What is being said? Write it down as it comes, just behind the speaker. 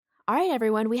All right,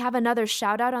 everyone, we have another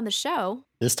shout out on the show.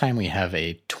 This time we have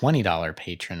a $20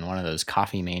 patron, one of those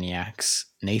coffee maniacs,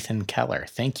 Nathan Keller.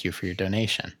 Thank you for your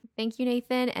donation. Thank you,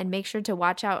 Nathan, and make sure to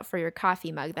watch out for your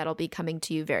coffee mug. That'll be coming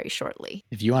to you very shortly.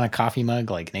 If you want a coffee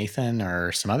mug like Nathan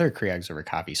or some other Creogs Over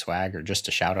Coffee swag or just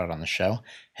a shout out on the show,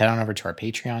 head on over to our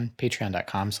Patreon,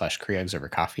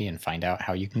 patreon.com/CreogsOverCoffee, and find out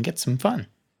how you can get some fun.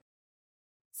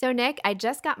 So, Nick, I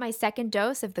just got my second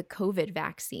dose of the COVID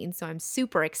vaccine, so I'm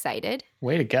super excited.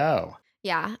 Way to go.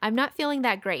 Yeah, I'm not feeling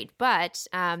that great, but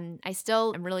I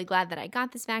still am really glad that I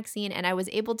got this vaccine, and I was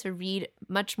able to read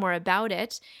much more about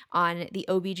it on the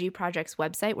OBG Project's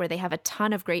website, where they have a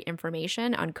ton of great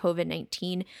information on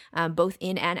COVID-19, both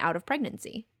in and out of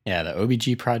pregnancy. Yeah, the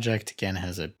OBG Project, again,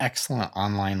 has an excellent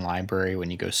online library. When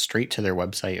you go straight to their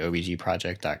website,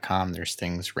 obgproject.com, there's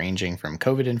things ranging from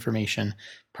COVID information,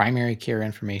 primary care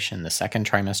information, the second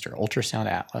trimester ultrasound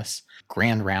atlas,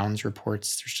 grand rounds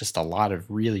reports. There's just a lot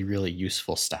of really, really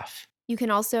useful stuff. You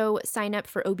can also sign up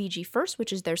for OBG First,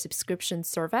 which is their subscription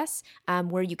service,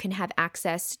 where you can have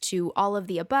access to all of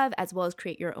the above, as well as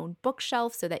create your own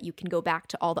bookshelf so that you can go back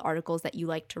to all the articles that you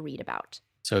like to read about.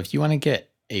 So if you want to get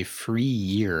a free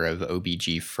year of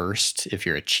OBG First, if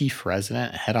you're a chief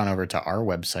resident, head on over to our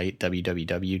website,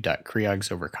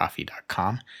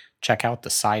 www.creogsovercoffee.com. Check out the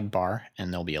sidebar,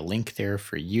 and there'll be a link there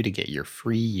for you to get your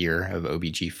free year of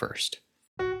OBG First.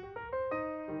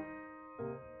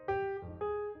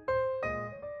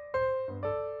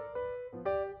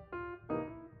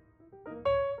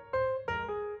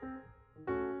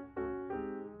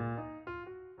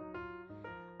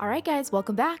 All right, guys,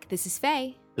 welcome back. This is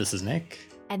Faye. This is Nick.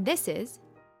 And this is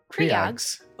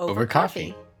Creogs Over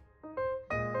Coffee.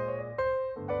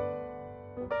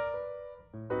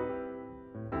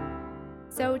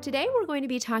 So today we're going to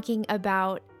be talking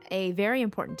about a very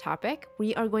important topic.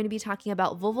 We are going to be talking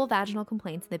about vulvovaginal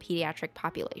complaints in the pediatric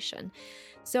population.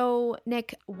 So,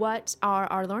 Nick, what are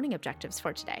our learning objectives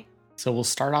for today? So we'll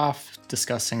start off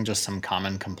discussing just some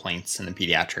common complaints in the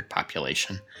pediatric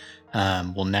population.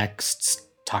 We'll next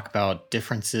talk about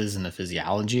differences in the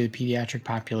physiology of the pediatric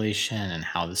population and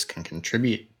how this can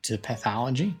contribute to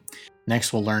pathology.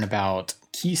 Next, we'll learn about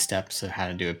key steps of how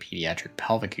to do a pediatric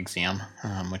pelvic exam,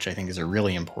 which I think is a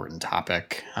really important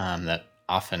topic that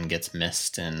often gets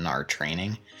missed in our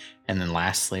training. And then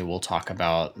lastly, we'll talk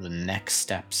about the next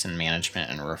steps in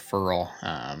management and referral,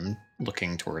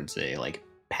 looking towards a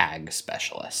PAG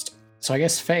specialist. So I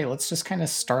guess, Faye, let's just kind of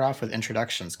start off with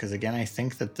introductions, because again, I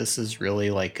think that this is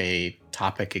really like a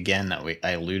topic, again, that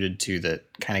I alluded to that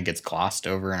kind of gets glossed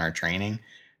over in our training,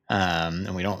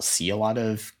 and we don't see a lot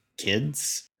of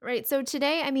kids. Right. So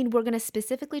today, we're going to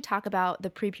specifically talk about the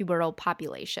prepubertal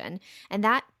population, and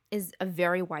that is a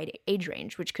very wide age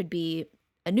range, which could be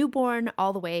a newborn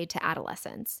all the way to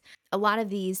adolescence. A lot of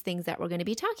these things that we're going to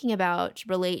be talking about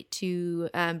relate to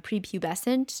the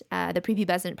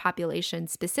prepubescent population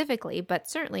specifically, but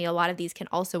certainly a lot of these can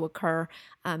also occur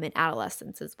in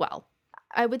adolescence as well.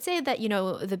 I would say that,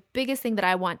 the biggest thing that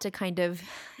I want to kind of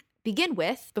begin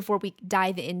with before we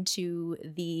dive into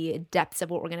the depths of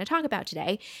what we're going to talk about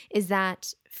today is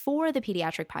that for the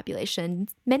pediatric population,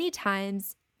 many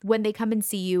times when they come and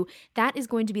see you, that is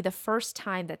going to be the first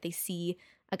time that they see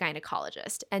a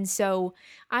gynecologist. And so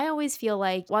I always feel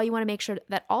like while you want to make sure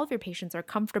that all of your patients are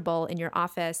comfortable in your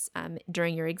office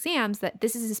during your exams, that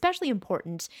this is especially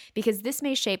important because this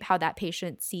may shape how that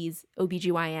patient sees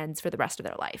OBGYNs for the rest of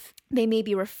their life. They may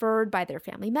be referred by their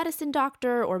family medicine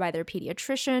doctor or by their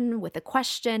pediatrician with a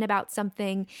question about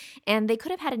something, and they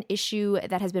could have had an issue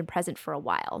that has been present for a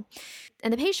while.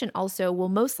 And the patient also will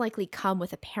most likely come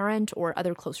with a parent or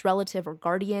other close relative or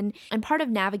guardian. And part of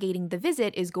navigating the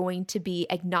visit is going to be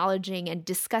acknowledging and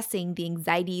discussing the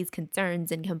anxieties,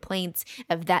 concerns, and complaints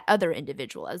of that other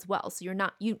individual as well. So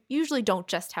you usually don't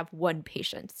just have one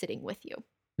patient sitting with you.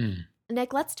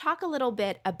 Nick, let's talk a little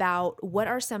bit about what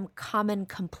are some common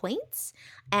complaints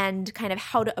and kind of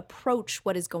how to approach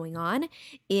what is going on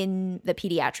in the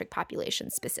pediatric population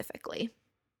specifically.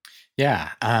 Yeah.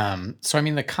 So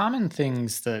the common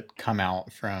things that come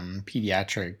out from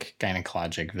pediatric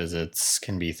gynecologic visits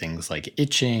can be things like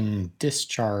itching,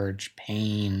 discharge,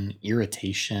 pain,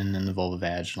 irritation in the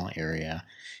vulvovaginal area,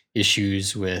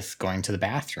 issues with going to the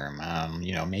bathroom.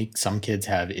 Some kids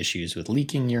have issues with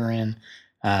leaking urine,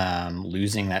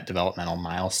 losing that developmental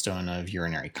milestone of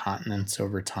urinary continence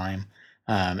over time.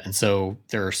 And so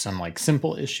there are some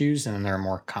simple issues, and then there are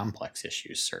more complex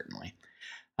issues, certainly.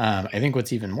 I think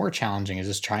what's even more challenging is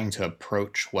just trying to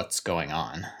approach what's going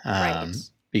on.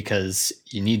 Because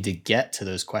you need to get to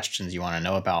those questions you want to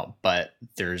know about, but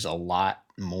there's a lot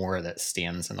more that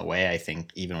stands in the way, I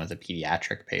think, even with a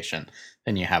pediatric patient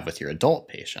than you have with your adult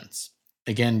patients.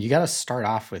 Again, you got to start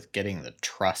off with getting the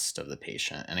trust of the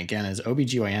patient. And again, as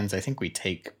OBGYNs, I think we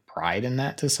take pride in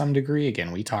that to some degree.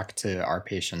 Again, we talk to our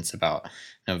patients about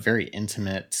very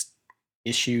intimate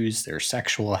issues, their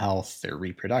sexual health, their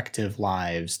reproductive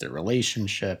lives, their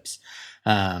relationships.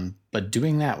 But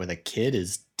doing that with a kid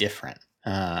is different.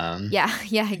 Yeah,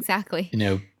 yeah, exactly.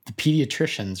 The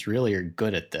pediatricians really are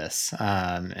good at this.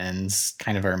 And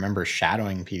I remember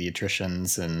shadowing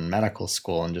pediatricians in medical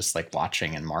school and just like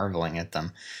watching and marveling at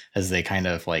them as they kind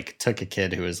of like took a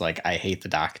kid who was like, I hate the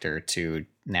doctor, to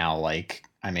now like,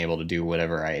 I'm able to do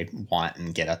whatever I want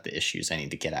and get at the issues I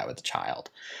need to get at with the child.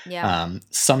 Yeah.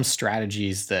 Some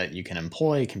strategies that you can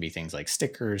employ can be things like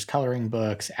stickers, coloring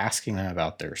books, asking them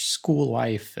about their school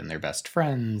life and their best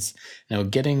friends,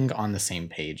 getting on the same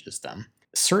page as them.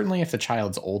 Certainly, if the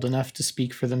child's old enough to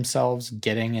speak for themselves,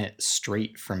 getting it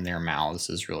straight from their mouths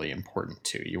is really important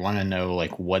too. You want to know,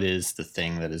 like, what is the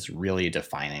thing that is really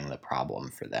defining the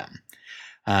problem for them.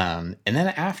 And then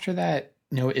after that,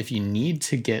 if you need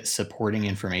to get supporting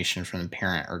information from the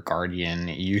parent or guardian,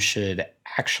 you should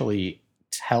actually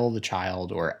tell the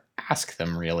child or ask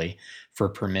them really for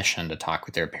permission to talk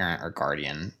with their parent or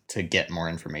guardian to get more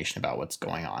information about what's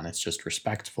going on. It's just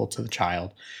respectful to the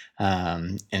child.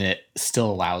 And it still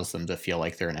allows them to feel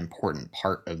like they're an important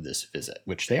part of this visit,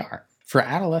 which they are. For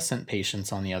adolescent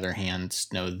patients, on the other hand,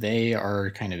 they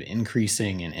are kind of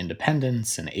increasing in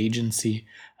independence and agency.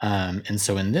 And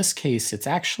so in this case, it's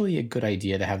actually a good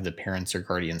idea to have the parents or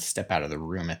guardians step out of the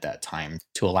room at that time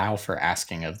to allow for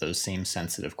asking of those same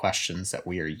sensitive questions that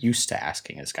we are used to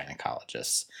asking as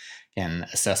gynecologists, and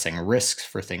assessing risks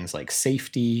for things like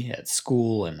safety at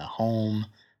school, in the home,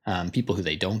 people who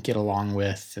they don't get along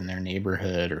with in their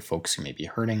neighborhood, or folks who may be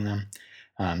hurting them.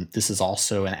 This is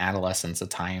also in adolescence a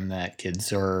time that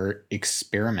kids are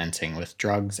experimenting with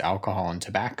drugs, alcohol, and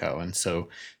tobacco. And so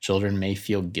children may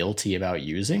feel guilty about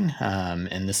using.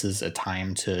 And this is a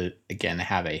time to, again,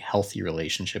 have a healthy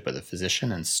relationship with a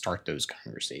physician and start those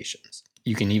conversations.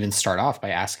 You can even start off by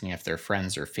asking if their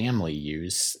friends or family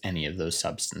use any of those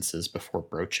substances before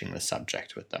broaching the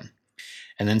subject with them.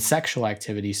 And then sexual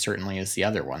activity certainly is the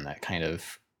other one that kind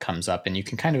of comes up. And you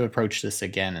can kind of approach this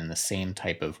again in the same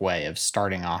type of way of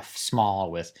starting off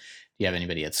small with, do you have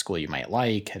anybody at school you might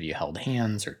like? Have you held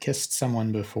hands or kissed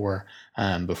someone before?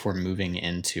 Before moving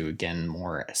into, again,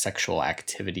 more sexual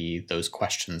activity, those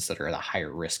questions that are the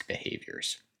higher risk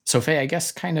behaviors. So Faye, I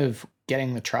guess kind of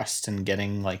getting the trust and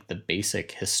getting like the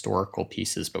basic historical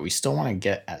pieces, but we still want to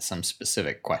get at some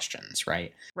specific questions,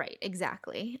 right? Right,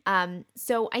 exactly.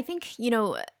 So I think,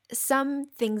 some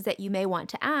things that you may want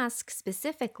to ask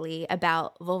specifically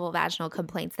about vulvovaginal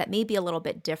complaints that may be a little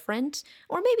bit different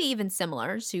or maybe even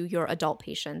similar to your adult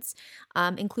patients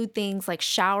include things like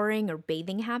showering or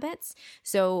bathing habits.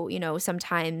 So,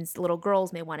 sometimes little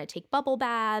girls may want to take bubble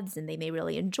baths and they may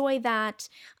really enjoy that.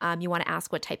 You want to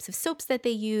ask what types of soaps that they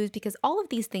use, because all of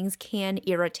these things can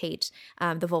irritate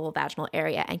the vulvovaginal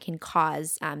area and can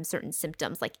cause certain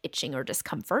symptoms like itching or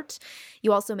discomfort.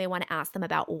 You also may want to ask them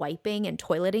about wiping and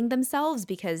toileting themselves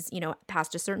because,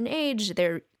 past a certain age,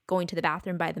 they're going to the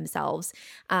bathroom by themselves.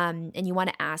 And you want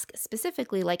to ask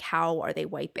specifically, like, how are they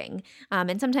wiping?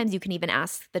 And sometimes you can even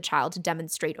ask the child to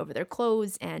demonstrate over their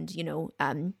clothes and,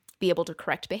 be able to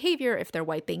correct behavior if they're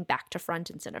wiping back to front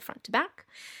instead of front to back.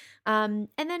 And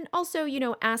then also,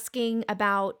 asking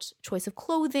about choice of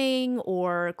clothing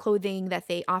or clothing that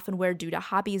they often wear due to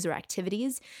hobbies or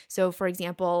activities. So, for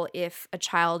example, if a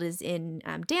child is in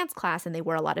dance class and they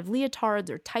wear a lot of leotards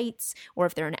or tights, or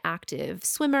if they're an active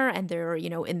swimmer and they're,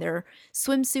 in their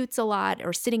swimsuits a lot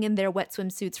or sitting in their wet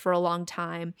swimsuits for a long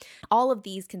time, all of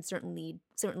these can certainly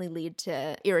lead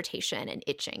to irritation and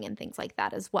itching and things like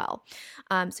that as well.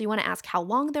 So you want to ask how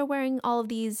long they're wearing all of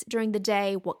these during the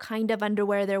day, what kind of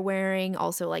underwear they're wearing.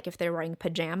 Also, like if they're wearing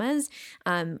pajamas,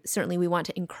 certainly we want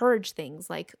to encourage things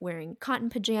like wearing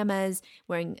cotton pajamas,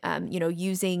 wearing,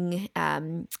 using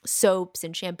soaps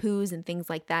and shampoos and things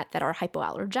like that that are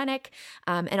hypoallergenic.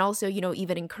 And also,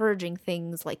 even encouraging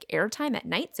things like airtime at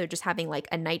night. So just having like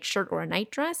a night shirt or a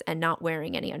night dress and not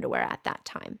wearing any underwear at that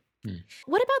time.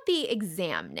 What about the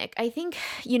exam, Nick? I think,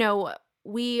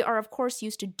 we are, of course,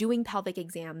 used to doing pelvic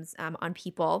exams on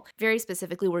people. Very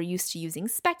specifically, we're used to using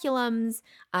speculums.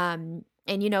 And,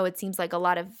 it seems like a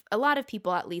lot of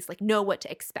people at least like know what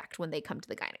to expect when they come to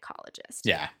the gynecologist.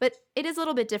 Yeah. But it is a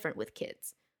little bit different with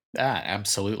kids.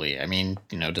 Absolutely. I mean,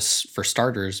 just for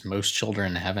starters, most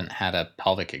children haven't had a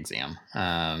pelvic exam.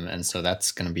 And so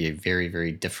that's going to be a very,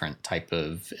 very different type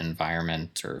of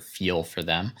environment or feel for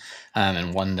them.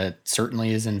 And one that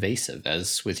certainly is invasive.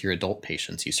 As with your adult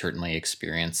patients, you certainly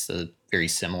experience the very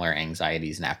similar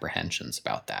anxieties and apprehensions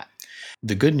about that.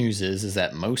 The good news is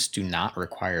that most do not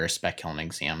require a speculum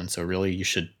exam. And so, really, you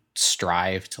should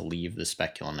strive to leave the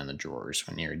speculum in the drawers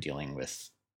when you're dealing with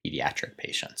pediatric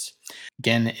patients.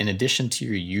 Again, in addition to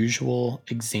your usual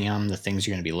exam, the things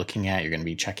you're going to be looking at, you're going to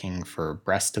be checking for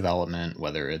breast development,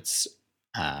 whether it's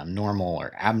normal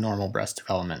or abnormal breast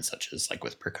development, such as like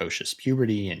with precocious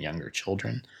puberty in younger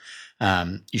children.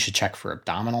 You should check for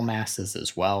abdominal masses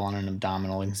as well on an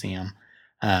abdominal exam.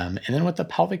 And then with the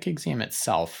pelvic exam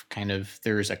itself,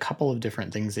 there's a couple of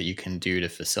different things that you can do to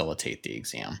facilitate the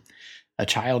exam. A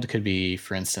child could be,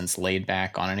 for instance, laid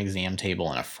back on an exam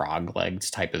table in a frog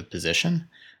legged type of position.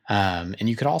 And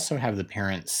you could also have the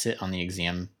parent sit on the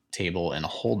exam table and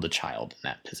hold the child in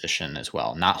that position as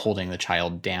well, not holding the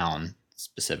child down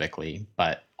specifically,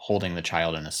 but holding the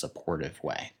child in a supportive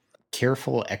way.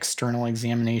 Careful external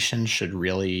examination should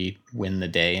really win the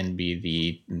day and be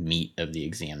the meat of the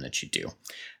exam that you do.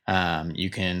 You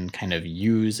can kind of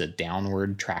use a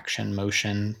downward traction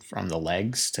motion from the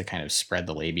legs to kind of spread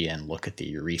the labia and look at the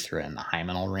urethra and the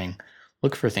hymenal ring.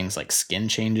 Look for things like skin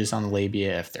changes on the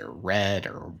labia, if they're red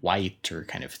or white or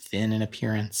kind of thin in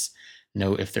appearance.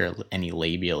 Note if there are any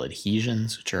labial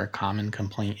adhesions, which are a common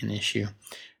complaint and issue.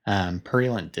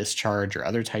 Purulent discharge or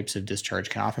other types of discharge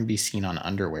can often be seen on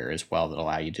underwear as well that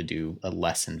allow you to do a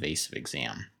less invasive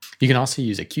exam. You can also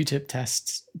use a Q-tip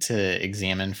test to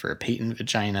examine for a patent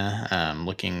vagina,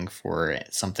 looking for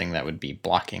something that would be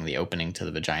blocking the opening to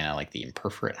the vagina, like the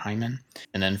imperforate hymen.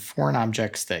 And then foreign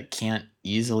objects that can't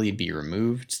easily be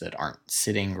removed, that aren't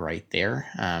sitting right there,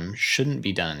 shouldn't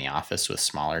be done in the office with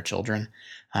smaller children.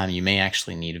 You may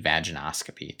actually need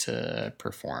vaginoscopy to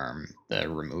perform the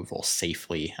removal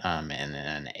safely and in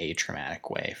an atraumatic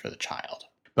way for the child.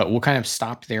 But we'll kind of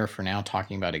stop there for now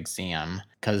talking about exam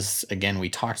because, again, we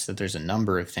talked that there's a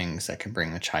number of things that can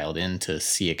bring the child in to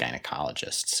see a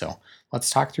gynecologist. So let's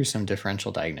talk through some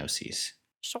differential diagnoses.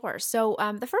 Sure. So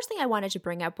the first thing I wanted to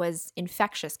bring up was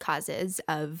infectious causes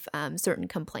of certain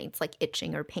complaints like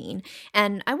itching or pain.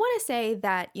 And I want to say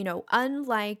that,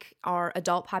 unlike our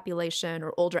adult population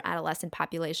or older adolescent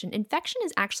population, infection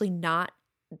is actually not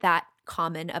that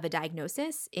common of a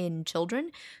diagnosis in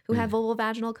children who have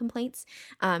vulvovaginal complaints.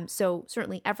 So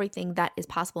certainly everything that is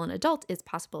possible in adults is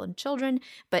possible in children,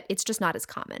 but it's just not as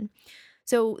common.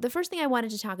 So the first thing I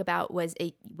wanted to talk about was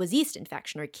yeast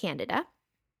infection or candida.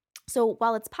 So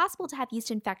while it's possible to have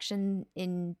yeast infection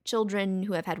in children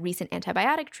who have had recent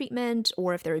antibiotic treatment,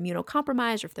 or if they're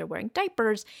immunocompromised, or if they're wearing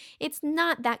diapers, it's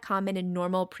not that common in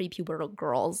normal prepubertal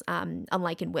girls,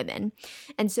 unlike in women.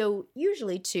 And so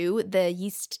usually, too, the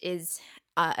yeast is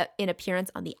in appearance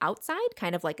on the outside,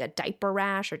 kind of like a diaper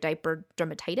rash or diaper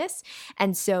dermatitis.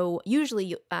 And so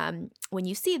usually when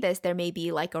you see this, there may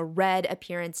be like a red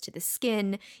appearance to the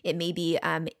skin. It may be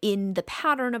in the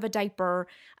pattern of a diaper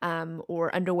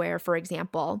or underwear, for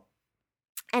example.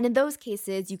 And in those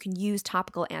cases, you can use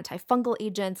topical antifungal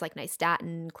agents like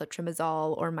nystatin,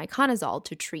 clotrimazole, or miconazole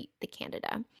to treat the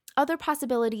candida. Other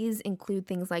possibilities include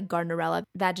things like Gardnerella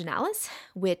vaginalis,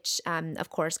 which, of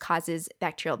course, causes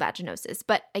bacterial vaginosis.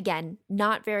 But again,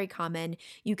 not very common.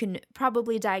 You can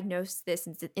probably diagnose this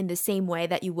in the same way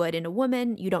that you would in a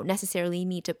woman. You don't necessarily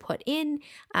need to put in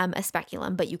a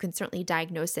speculum, but you can certainly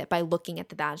diagnose it by looking at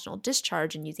the vaginal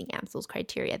discharge and using Amsel's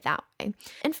criteria that way.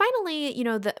 And finally,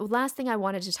 the last thing I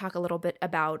wanted to talk a little bit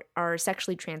about are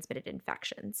sexually transmitted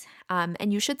infections.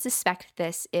 And you should suspect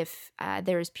this if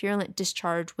there is purulent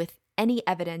discharge with any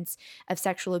evidence of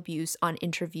sexual abuse on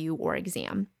interview or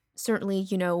exam. Certainly,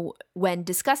 when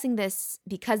discussing this,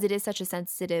 because it is such a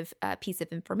sensitive piece of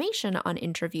information on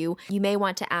interview, you may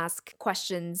want to ask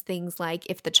questions, things like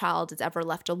if the child is ever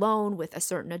left alone with a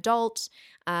certain adult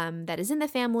that is in the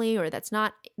family, or that's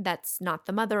not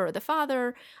the mother or the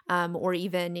father, or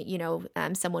even,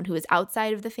 someone who is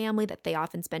outside of the family that they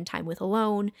often spend time with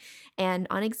alone. And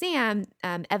on exam,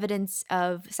 evidence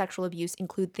of sexual abuse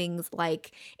include things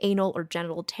like anal or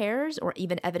genital tears, or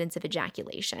even evidence of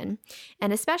ejaculation.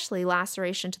 And especially especially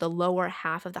laceration to the lower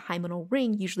half of the hymenal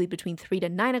ring, usually between 3 to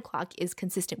 9 o'clock, is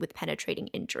consistent with penetrating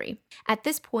injury. At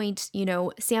this point,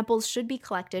 samples should be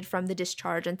collected from the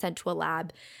discharge and sent to a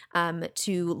lab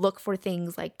to look for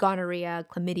things like gonorrhea,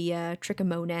 chlamydia,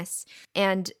 trichomonas.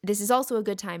 And this is also a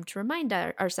good time to remind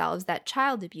ourselves that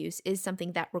child abuse is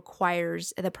something that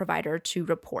requires the provider to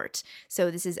report.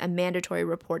 So this is a mandatory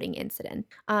reporting incident.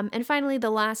 And finally, the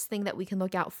last thing that we can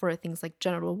look out for are things like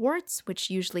genital warts,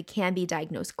 which usually can be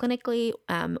diagnosed clinically,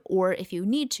 or if you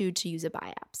need to use a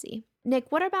biopsy.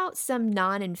 Nick, what about some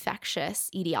non-infectious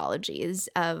etiologies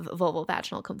of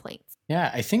vulvovaginal complaints?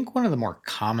 Yeah, I think one of the more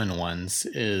common ones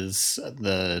is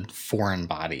the foreign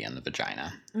body in the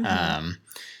vagina.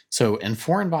 And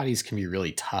foreign bodies can be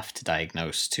really tough to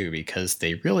diagnose too, because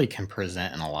they really can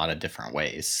present in a lot of different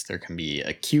ways. There can be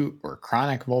acute or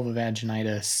chronic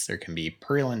vulvovaginitis, there can be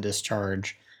purulent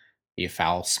discharge, be a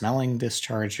foul smelling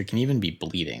discharge, there can even be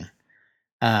bleeding.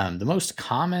 The most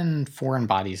common foreign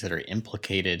bodies that are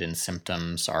implicated in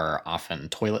symptoms are often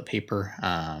toilet paper,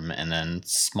 and then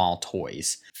small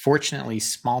toys. Fortunately,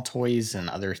 small toys and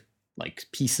other like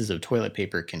pieces of toilet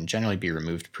paper can generally be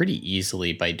removed pretty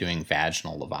easily by doing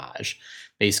vaginal lavage.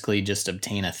 Basically, just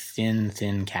obtain a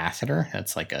thin catheter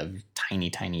that's like a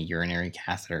tiny urinary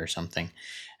catheter or something,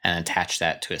 and attach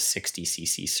that to a 60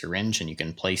 cc syringe, and you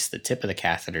can place the tip of the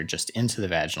catheter just into the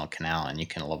vaginal canal, and you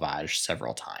can lavage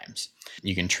several times.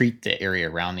 You can treat the area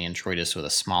around the introitus with a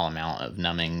small amount of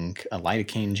numbing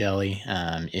lidocaine jelly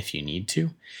if you need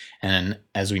to. And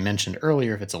as we mentioned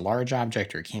earlier, if it's a large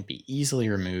object or it can't be easily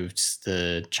removed,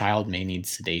 the child may need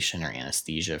sedation or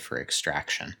anesthesia for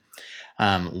extraction.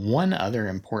 One other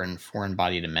important foreign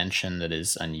body to mention that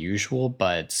is unusual,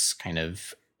 but kind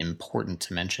of important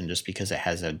to mention just because it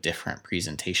has a different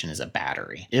presentation, is a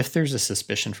battery. If there's a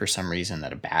suspicion for some reason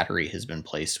that a battery has been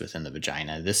placed within the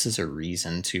vagina, this is a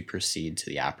reason to proceed to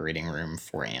the operating room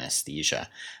for anesthesia.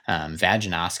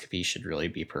 Vaginoscopy should really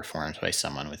be performed by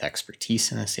someone with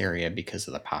expertise in this area because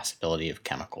of the possibility of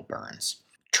chemical burns.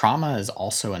 Trauma is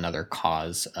also another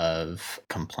cause of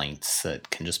complaints that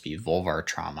can just be vulvar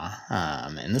trauma,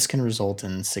 and this can result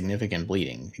in significant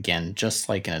bleeding. Again, just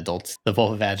like in adults, the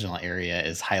vulvovaginal area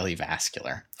is highly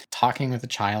vascular. Talking with the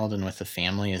child and with the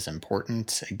family is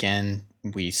important. Again,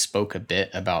 we spoke a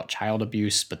bit about child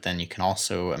abuse, but then you can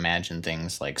also imagine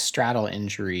things like straddle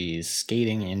injuries,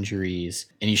 skating injuries,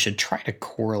 and you should try to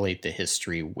correlate the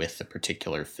history with the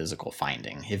particular physical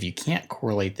finding. If you can't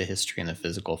correlate the history and the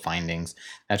physical findings,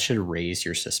 that should raise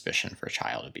your suspicion for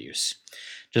child abuse.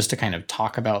 Just to kind of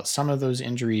talk about some of those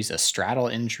injuries, a straddle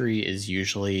injury is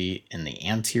usually in the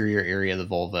anterior area of the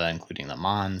vulva, including the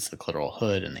mons, the clitoral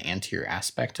hood, and the anterior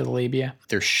aspect of the labia.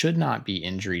 There should not be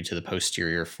injury to the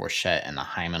posterior fourchette and the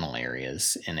hymenal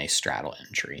areas in a straddle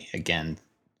injury. Again,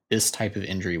 this type of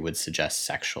injury would suggest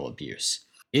sexual abuse.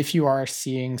 If you are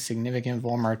seeing significant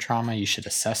vulvar trauma, you should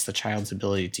assess the child's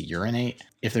ability to urinate.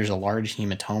 If there's a large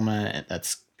hematoma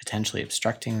that's potentially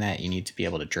obstructing that, you need to be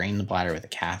able to drain the bladder with a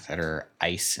catheter,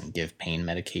 ice, and give pain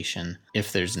medication.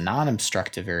 If there's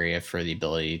non-obstructive area for the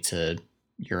ability to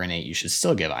urinate, you should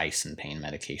still give ice and pain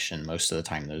medication. Most of the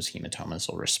time, those hematomas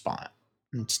will respond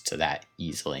to that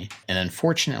easily. And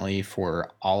unfortunately,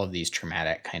 for all of these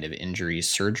traumatic kind of injuries,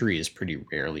 surgery is pretty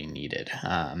rarely needed,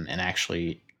 and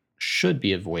actually should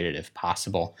be avoided if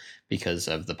possible because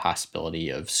of the possibility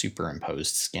of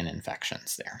superimposed skin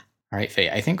infections there. All right, Faye,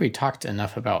 I think we talked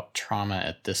enough about trauma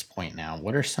at this point now.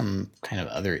 What are some kind of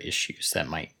other issues that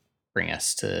might bring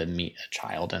us to meet a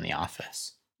child in the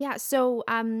office? Yeah, so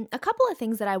a couple of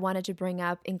things that I wanted to bring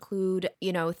up include,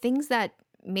 things that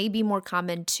may be more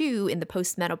common too in the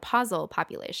postmenopausal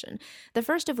population. The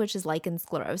first of which is lichen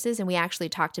sclerosis, and we actually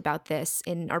talked about this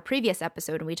in our previous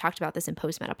episode, and we talked about this in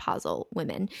postmenopausal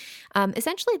women.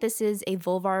 Essentially, this is a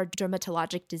vulvar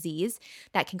dermatologic disease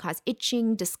that can cause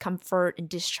itching, discomfort, and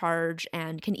discharge,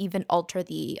 and can even alter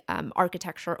the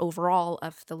architecture overall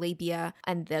of the labia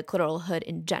and the clitoral hood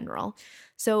in general.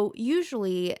 So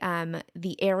usually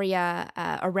the area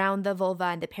around the vulva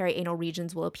and the perianal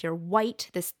regions will appear white.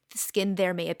 The skin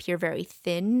there may appear very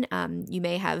thin. You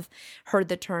may have heard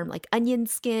the term like onion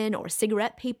skin or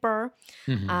cigarette paper.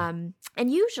 And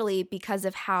usually because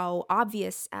of how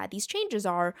obvious these changes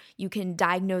are, you can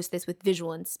diagnose this with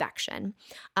visual inspection.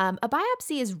 A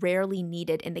biopsy is rarely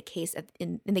needed in the case of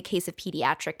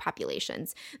pediatric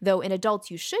populations, though in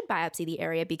adults you should biopsy the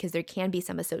area because there can be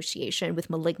some association with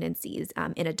malignancies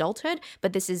in adulthood,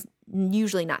 but this is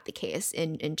usually not the case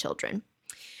in children.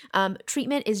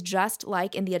 Treatment is just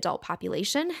like in the adult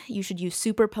population. You should use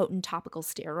super potent topical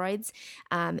steroids,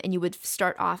 and you would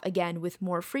start off again with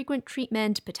more frequent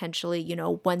treatment, potentially,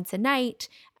 once a night.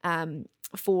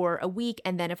 for a week,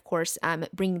 and then, of course,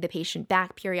 bringing the patient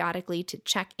back periodically to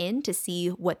check in to see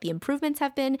what the improvements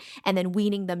have been, and then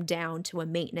weaning them down to a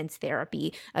maintenance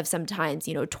therapy of sometimes,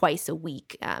 twice a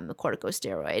week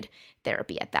corticosteroid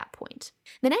therapy at that point.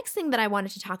 The next thing that I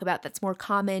wanted to talk about that's more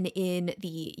common in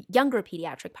the younger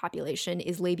pediatric population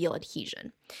is labial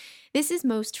adhesion. This is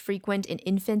most frequent in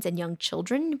infants and young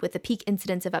children, with a peak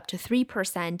incidence of up to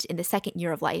 3% in the second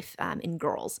year of life in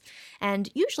girls. And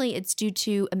usually it's due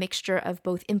to a mixture of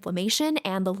both inflammation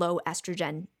and the low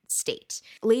estrogen state.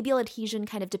 Labial adhesion,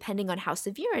 kind of depending on how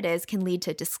severe it is, can lead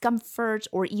to discomfort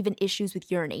or even issues with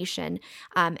urination,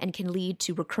 and can lead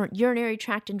to recurrent urinary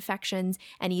tract infections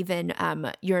and even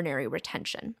urinary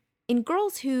retention. In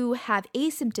girls who have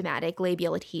asymptomatic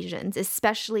labial adhesions,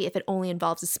 especially if it only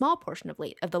involves a small portion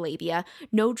of the labia,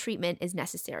 no treatment is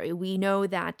necessary. We know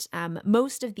that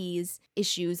most of these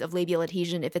issues of labial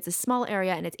adhesion, if it's a small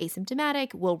area and it's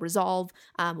asymptomatic, will resolve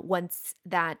once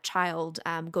that child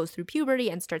goes through puberty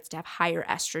and starts to have higher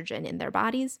estrogen in their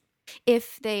bodies.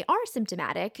 If they are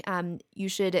symptomatic, you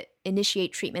should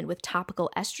initiate treatment with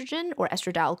topical estrogen or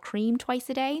estradiol cream twice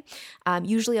a day,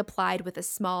 usually applied with a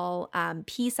small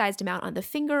pea-sized amount on the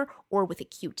finger or with a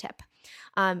Q-tip.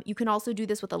 You can also do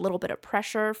this with a little bit of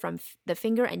pressure from the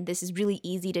finger, and this is really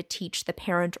easy to teach the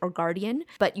parent or guardian,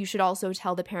 but you should also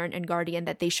tell the parent and guardian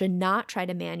that they should not try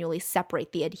to manually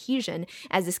separate the adhesion,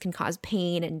 as this can cause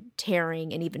pain and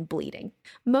tearing and even bleeding.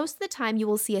 Most of the time, you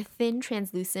will see a thin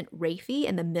translucent raphe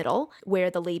in the middle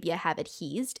where the labia have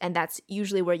adhesed, and that's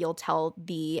usually where you'll tell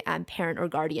the parent or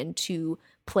guardian to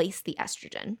place the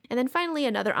estrogen. And then finally,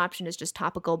 another option is just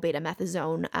topical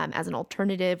betamethasone as an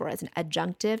alternative or as an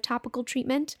adjunctive topical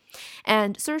treatment.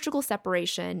 And surgical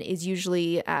separation is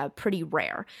usually pretty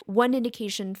rare. One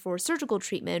indication for surgical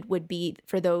treatment would be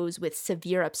for those with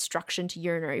severe obstruction to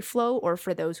urinary flow or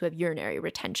for those who have urinary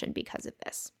retention because of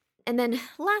this. And then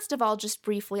last of all, just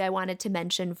briefly, I wanted to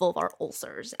mention vulvar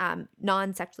ulcers,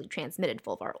 non-sexually transmitted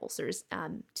vulvar ulcers,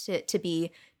 to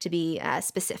be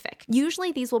specific.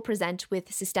 Usually these will present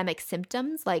with systemic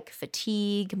symptoms like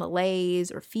fatigue,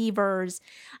 malaise, or fevers,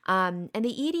 and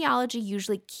the etiology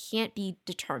usually can't be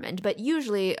determined, but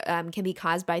usually can be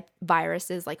caused by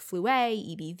viruses like flu A,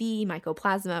 EBV,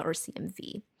 mycoplasma, or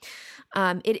CMV.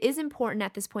 It is important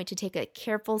at this point to take a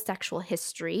careful sexual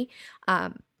history,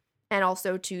 and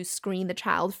also to screen the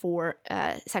child for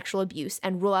sexual abuse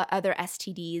and rule out other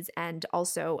STDs and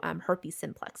also herpes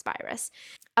simplex virus.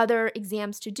 Other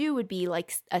exams to do would be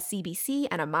like a CBC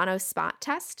and a monospot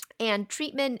test. And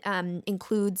treatment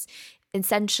includes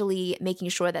essentially making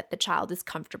sure that the child is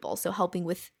comfortable, so helping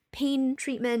with pain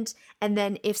treatment. And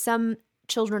then if some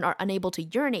children are unable to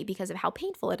urinate because of how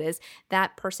painful it is,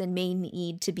 that person may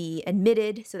need to be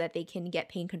admitted so that they can get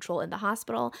pain control in the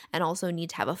hospital, and also need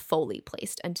to have a Foley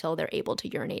placed until they're able to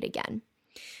urinate again.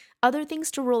 Other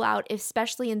things to rule out,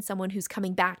 especially in someone who's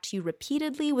coming back to you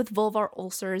repeatedly with vulvar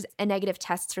ulcers and negative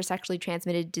tests for sexually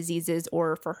transmitted diseases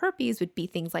or for herpes, would be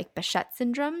things like Behçet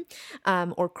syndrome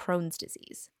or Crohn's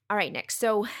disease. All right, Nick.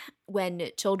 So when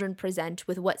children present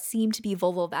with what seem to be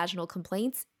vulvovaginal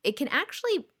complaints, it can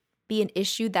actually be an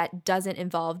issue that doesn't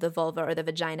involve the vulva or the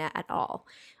vagina at all.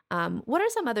 What are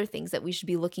some other things that we should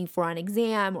be looking for on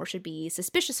exam or should be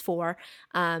suspicious for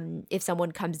if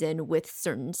someone comes in with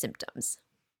certain symptoms?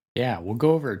 Yeah, we'll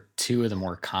go over two of the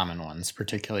more common ones,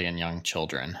 particularly in young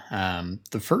children.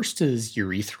 The first is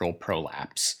urethral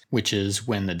prolapse, which is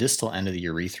when the distal end of the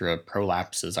urethra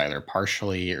prolapses either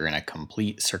partially or in a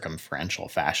complete circumferential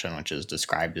fashion, which is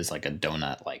described as like a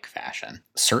donut-like fashion.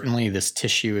 Certainly this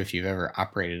tissue, if you've ever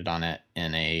operated on it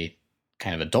in a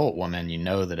kind of adult woman, you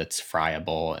know that it's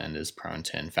friable and is prone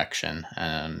to infection,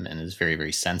 and is very,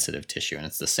 very sensitive tissue. And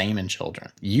it's the same in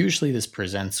children. Usually this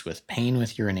presents with pain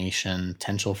with urination,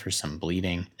 potential for some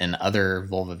bleeding, and other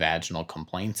vulvovaginal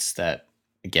complaints that,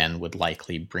 again, would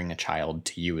likely bring a child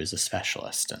to you as a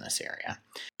specialist in this area.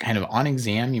 Kind of on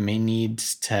exam, you may need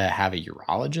to have a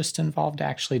urologist involved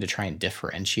actually to try and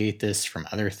differentiate this from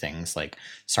other things like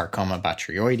sarcoma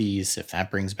botryoides, if that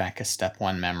brings back a step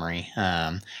one memory,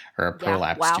 or a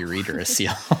prolapsed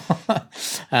ureterocele.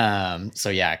 So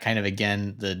yeah, kind of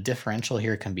again, the differential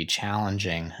here can be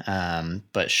challenging,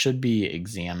 but should be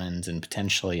examined and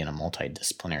potentially in a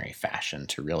multidisciplinary fashion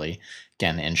to really,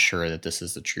 again, ensure that this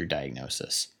is the true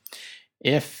diagnosis.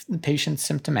 If the patient's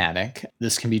symptomatic,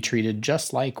 this can be treated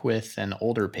just like with an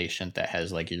older patient that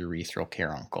has like a urethral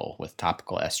caruncle with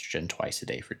topical estrogen twice a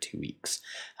day for 2 weeks.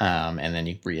 And then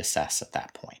you reassess at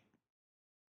that point.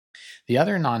 The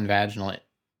other non-vaginal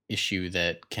issue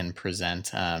that can present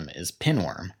is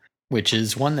pinworm, which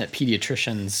is one that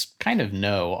pediatricians kind of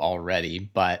know already,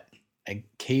 but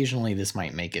occasionally this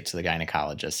might make it to the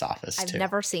gynecologist's office I've too.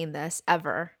 never seen this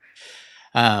ever.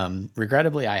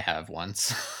 Regrettably, I have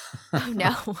once. Oh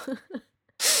no.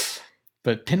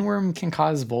 But pinworm can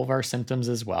cause vulvar symptoms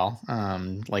as well,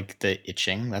 like the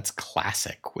itching. That's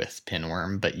classic with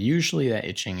pinworm, but usually that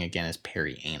itching, again, is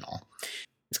perianal.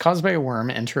 It's caused by a worm,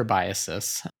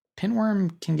 Enterobiasis.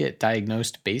 Pinworm can get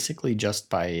diagnosed basically just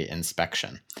by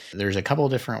inspection. There's a couple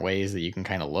different ways that you can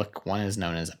kind of look. One is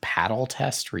known as a paddle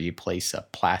test, where you place a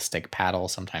plastic paddle,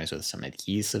 sometimes with some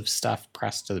adhesive stuff,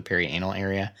 pressed to the perianal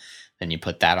area. Then you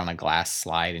put that on a glass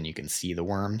slide and you can see the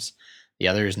worms. The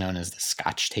other is known as the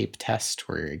Scotch tape test,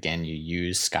 where again you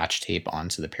use Scotch tape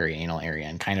onto the perianal area,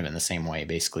 and kind of in the same way,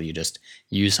 basically you just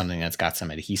use something that's got some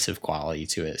adhesive quality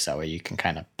to it, so that way you can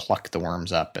kind of pluck the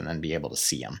worms up and then be able to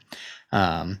see them.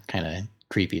 Kind of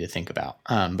creepy to think about,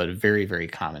 but a very, very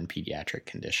common pediatric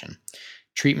condition.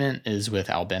 Treatment is with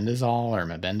albendazole or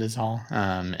mebendazole,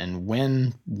 and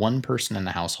when one person in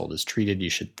the household is treated, you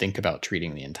should think about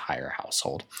treating the entire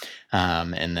household.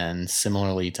 And then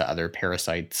similarly to other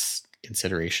parasites,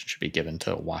 consideration should be given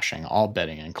to washing all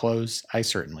bedding and clothes. I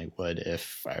certainly would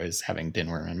if I was having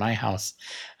pinworm in my house.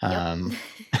 Yep. Um,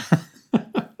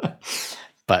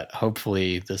 but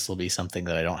hopefully this will be something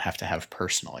that I don't have to have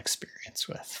personal experience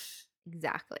with.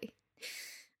 Exactly.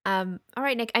 All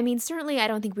right, Nick. I mean, certainly I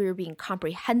don't think we were being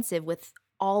comprehensive with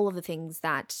all of the things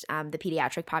that the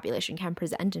pediatric population can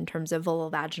present in terms of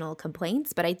vulvovaginal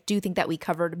complaints, but I do think that we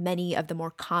covered many of the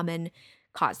more common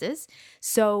causes.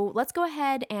 So let's go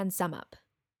ahead and sum up.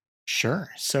 Sure.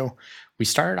 So we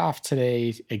started off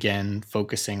today, again,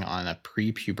 focusing on a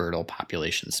prepubertal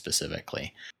population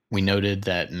specifically. We noted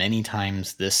that many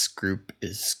times this group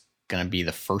is going to be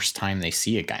the first time they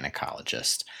see a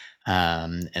gynecologist,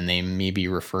 and they may be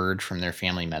referred from their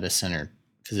family medicine or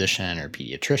physician or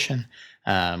pediatrician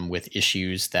with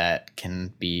issues that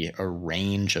can be a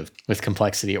range of with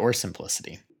complexity or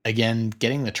simplicity. Again,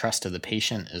 getting the trust of the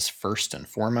patient is first and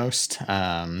foremost.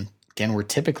 Again, we're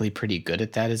typically pretty good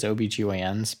at that as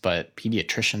OBGYNs, but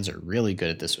pediatricians are really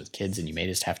good at this with kids, and you may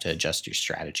just have to adjust your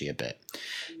strategy a bit.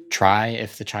 Try,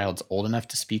 if the child's old enough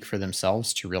to speak for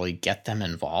themselves, to really get them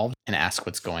involved and ask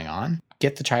what's going on.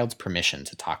 Get the child's permission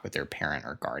to talk with their parent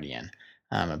or guardian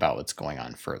about what's going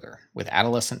on further. With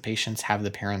adolescent patients, have the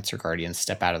parents or guardians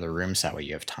step out of the room so that way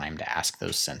you have time to ask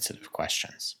those sensitive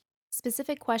questions.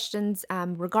 Specific questions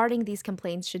regarding these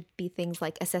complaints should be things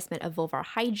like assessment of vulvar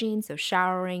hygiene, so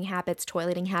showering habits,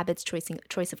 toileting habits,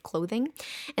 choice of clothing.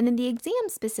 And then the exam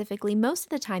specifically, most of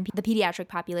the time, the pediatric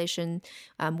population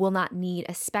will not need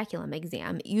a speculum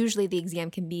exam. Usually the exam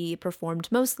can be performed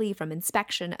mostly from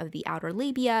inspection of the outer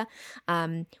labia,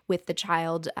 with the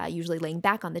child usually laying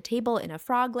back on the table in a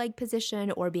frog leg position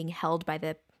or being held by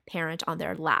the parent on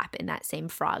their lap in that same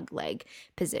frog leg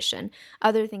position.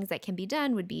 Other things that can be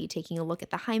done would be taking a look at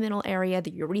the hymenal area,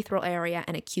 the urethral area,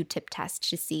 and a Q-tip test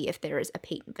to see if there is a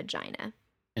patent vagina.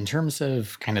 In terms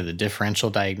of kind of the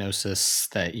differential diagnosis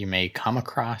that you may come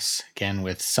across, again,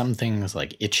 with some things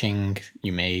like itching,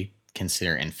 you may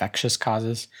consider infectious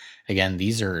causes. Again,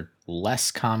 these are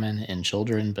less common in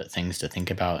children, but things to think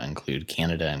about include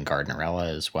Candida and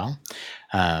Gardnerella as well.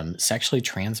 Sexually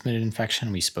transmitted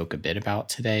infection, we spoke a bit about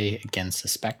today. Again,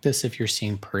 suspect this if you're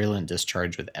seeing purulent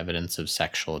discharge with evidence of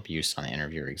sexual abuse on the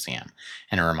interviewer exam.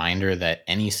 And a reminder that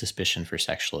any suspicion for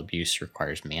sexual abuse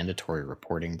requires mandatory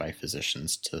reporting by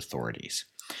physicians to authorities.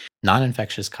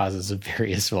 Non-infectious causes of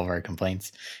various vulvar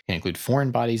complaints can include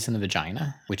foreign bodies in the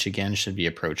vagina, which again should be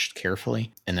approached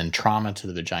carefully, and then trauma to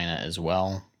the vagina as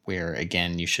well, where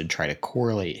again you should try to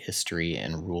correlate history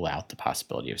and rule out the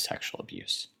possibility of sexual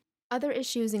abuse. Other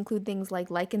issues include things like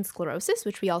lichen sclerosis,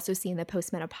 which we also see in the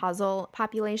postmenopausal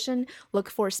population. Look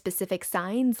for specific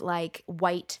signs like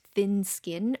white, thin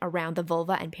skin around the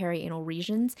vulva and perianal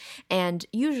regions, and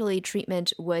usually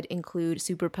treatment would include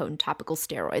super potent topical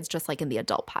steroids, just like in the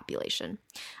adult population.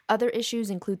 Other issues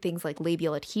include things like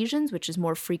labial adhesions, which is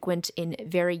more frequent in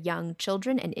very young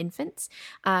children and infants,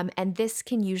 and this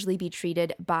can usually be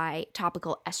treated by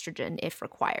topical estrogen if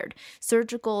required.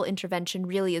 Surgical intervention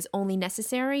really is only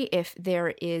necessary if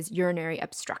there is urinary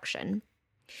obstruction.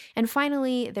 And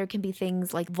finally, there can be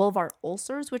things like vulvar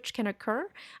ulcers, which can occur.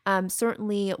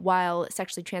 Certainly, while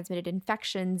sexually transmitted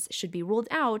infections should be ruled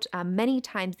out, many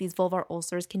times these vulvar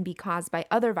ulcers can be caused by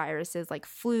other viruses like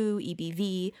flu,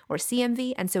 EBV, or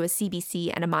CMV, and so a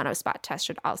CBC and a monospot test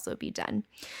should also be done.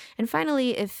 And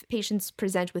finally, if patients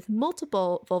present with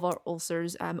multiple vulvar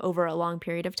ulcers over a long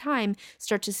period of time,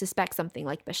 start to suspect something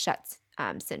like Behçet's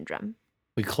syndrome.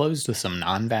 We closed with some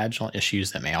non-vaginal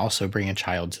issues that may also bring a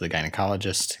child to the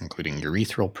gynecologist, including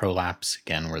urethral prolapse,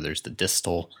 again, where there's the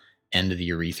distal end of the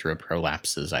urethra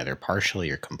prolapses either partially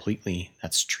or completely,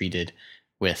 that's treated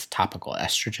with topical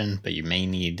estrogen, but you may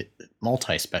need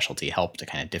multi-specialty help to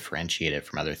kind of differentiate it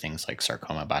from other things like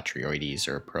sarcoma botryoides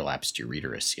or prolapsed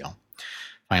ureterocele.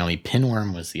 Finally,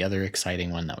 pinworm was the other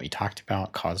exciting one that we talked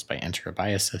about, caused by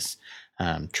enterobiasis.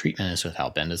 Treatment is with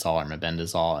albendazole or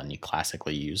mebendazole, and you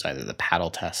classically use either the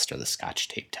paddle test or the Scotch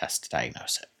tape test to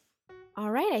diagnose it.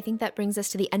 All right, I think that brings us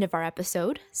to the end of our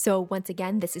episode. So once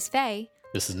again, this is Faye.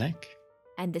 This is Nick.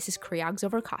 And this is Creogs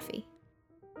Over Coffee.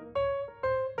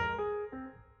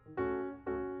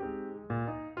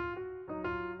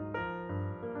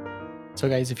 So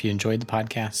guys, if you enjoyed the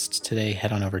podcast today,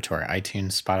 head on over to our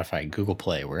iTunes, Spotify, Google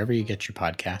Play, wherever you get your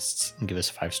podcasts, and give us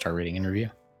a 5-star rating and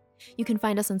review. You can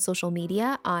find us on social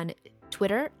media on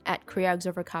Twitter at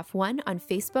CreogsOverCoff1, on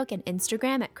Facebook and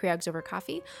Instagram at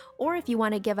CreogsOverCoffee. Or if you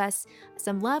want to give us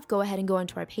some love, go ahead and go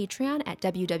onto our Patreon at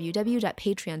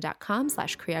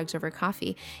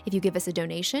www.patreon.com/CreogsOverCoffee. If you give us a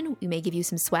donation, we may give you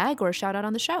some swag or a shout out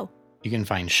on the show. You can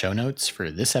find show notes for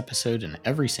this episode and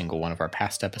every single one of our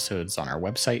past episodes on our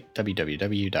website,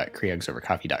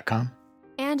 www.creogsovercoffee.com.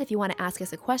 And if you want to ask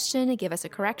us a question, give us a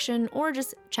correction, or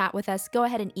just chat with us, go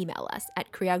ahead and email us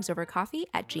at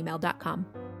creogsovercoffee@gmail.com.